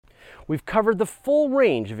We've covered the full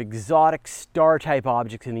range of exotic star-type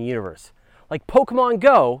objects in the universe. Like Pokemon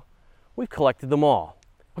Go, we've collected them all.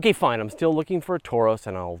 Okay, fine, I'm still looking for a Tauros,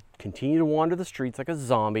 and I'll continue to wander the streets like a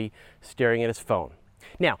zombie staring at his phone.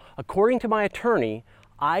 Now, according to my attorney,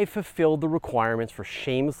 I fulfilled the requirements for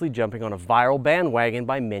shamelessly jumping on a viral bandwagon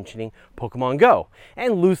by mentioning Pokemon Go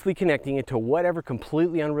and loosely connecting it to whatever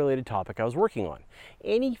completely unrelated topic I was working on.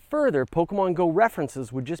 Any further Pokemon Go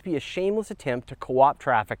references would just be a shameless attempt to co-opt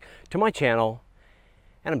traffic to my channel,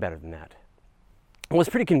 and I'm better than that. It was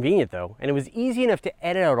pretty convenient though, and it was easy enough to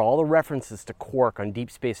edit out all the references to Quark on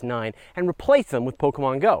Deep Space Nine and replace them with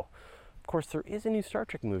Pokemon Go. Of course, there is a new Star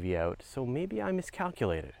Trek movie out, so maybe I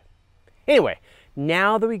miscalculated. Anyway,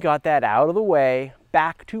 now that we got that out of the way,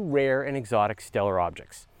 back to rare and exotic stellar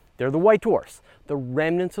objects. They're the white dwarfs, the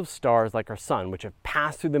remnants of stars like our sun, which have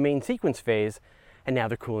passed through the main sequence phase, and now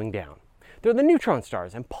they're cooling down. They're the neutron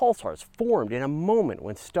stars and pulsars formed in a moment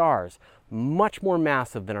when stars, much more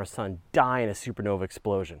massive than our sun, die in a supernova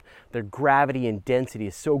explosion. Their gravity and density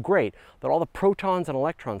is so great that all the protons and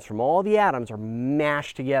electrons from all the atoms are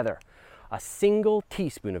mashed together. A single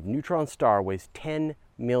teaspoon of neutron star weighs 10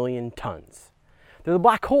 million tons. They're the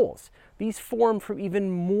black holes. These form from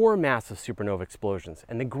even more massive supernova explosions,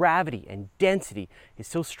 and the gravity and density is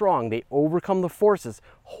so strong they overcome the forces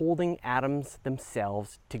holding atoms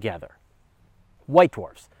themselves together. White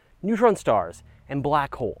dwarfs, neutron stars, and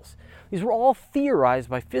black holes. These were all theorized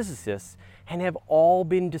by physicists and have all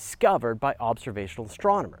been discovered by observational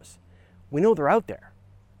astronomers. We know they're out there,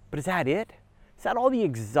 but is that it? Is that all the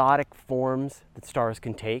exotic forms that stars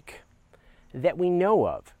can take? That we know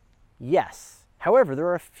of, yes. However, there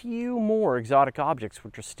are a few more exotic objects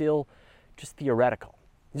which are still just theoretical.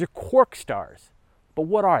 These are quark stars, but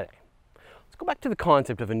what are they? Let's go back to the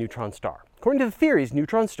concept of a neutron star. According to the theories,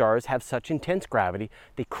 neutron stars have such intense gravity,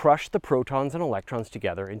 they crush the protons and electrons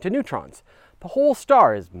together into neutrons. The whole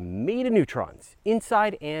star is made of neutrons,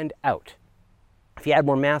 inside and out. If you add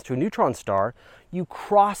more mass to a neutron star, you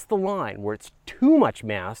cross the line where it's too much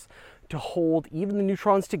mass to hold even the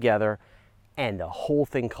neutrons together, and the whole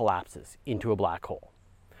thing collapses into a black hole.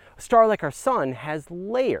 A star like our sun has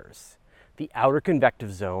layers. The outer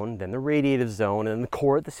convective zone, then the radiative zone, and then the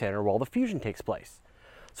core at the center where all the fusion takes place.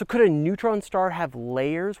 So could a neutron star have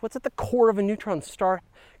layers? What's at the core of a neutron star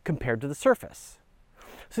compared to the surface?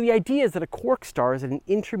 So the idea is that a quark star is at an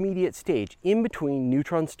intermediate stage in between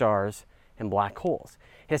neutron stars and black holes.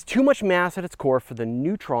 It has too much mass at its core for the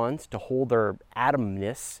neutrons to hold their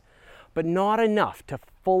atomness, but not enough to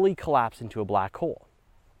fully collapse into a black hole.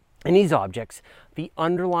 In these objects, the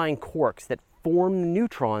underlying quarks that form the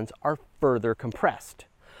neutrons are further compressed.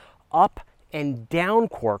 Up and down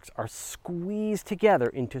quarks are squeezed together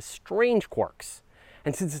into strange quarks.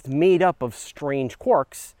 And since it's made up of strange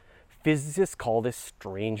quarks, physicists call this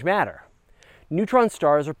strange matter. Neutron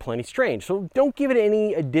stars are plenty strange, so don't give it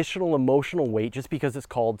any additional emotional weight just because it's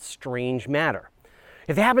called strange matter.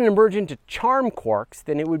 If they happen to merge into charm quarks,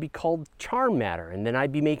 then it would be called charm matter, and then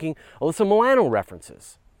I'd be making Alyssa Milano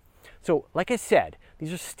references. So, like I said,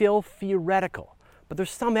 these are still theoretical, but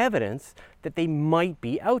there's some evidence that they might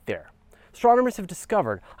be out there. Astronomers have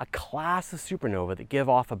discovered a class of supernova that give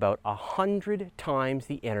off about 100 times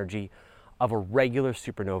the energy of a regular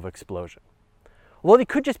supernova explosion. Although they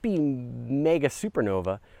could just be mega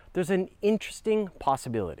supernova, there's an interesting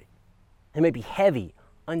possibility. They might be heavy,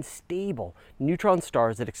 unstable neutron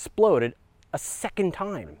stars that exploded a second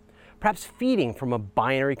time, perhaps feeding from a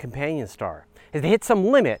binary companion star. As they hit some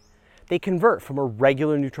limit, they convert from a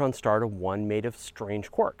regular neutron star to one made of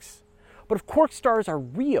strange quarks. But if quark stars are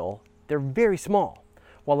real, they're very small.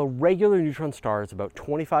 While a regular neutron star is about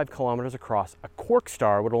 25 kilometers across, a quark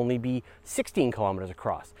star would only be 16 kilometers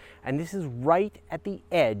across. And this is right at the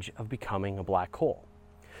edge of becoming a black hole.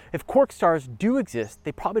 If quark stars do exist,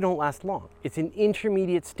 they probably don't last long. It's an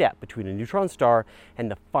intermediate step between a neutron star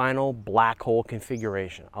and the final black hole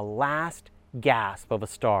configuration, a last gasp of a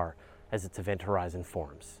star as its event horizon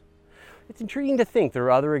forms. It's intriguing to think there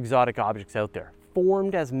are other exotic objects out there,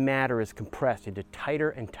 formed as matter is compressed into tighter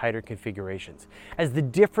and tighter configurations, as the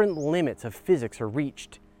different limits of physics are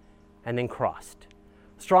reached and then crossed.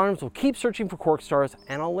 Astronomers will keep searching for quark stars,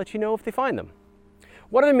 and I'll let you know if they find them.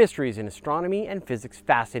 What other mysteries in astronomy and physics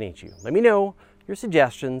fascinate you? Let me know your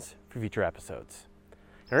suggestions for future episodes.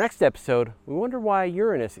 In our next episode, we wonder why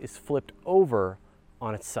Uranus is flipped over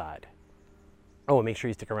on its side. Oh, and make sure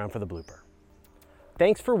you stick around for the blooper.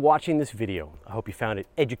 Thanks for watching this video. I hope you found it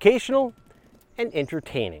educational and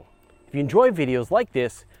entertaining. If you enjoy videos like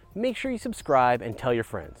this, make sure you subscribe and tell your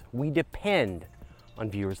friends. We depend on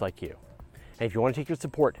viewers like you. And if you want to take your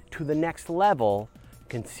support to the next level,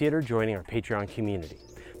 consider joining our Patreon community.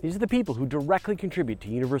 These are the people who directly contribute to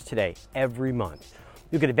Universe Today every month.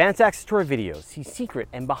 You'll get advanced access to our videos, see secret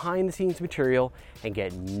and behind-the-scenes material, and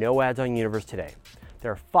get no ads on Universe Today.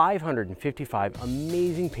 There are 555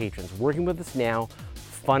 amazing patrons working with us now,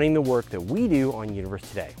 funding the work that we do on Universe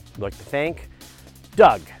Today. We'd like to thank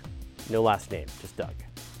Doug, no last name, just Doug,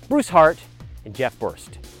 Bruce Hart, and Jeff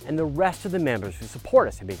Burst, and the rest of the members who support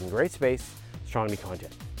us in making great space, astronomy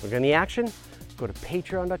content. Look on the action, go to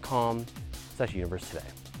patreon.com/Universe Today.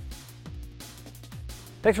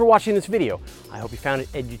 Thanks for watching this video. I hope you found it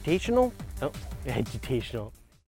educational.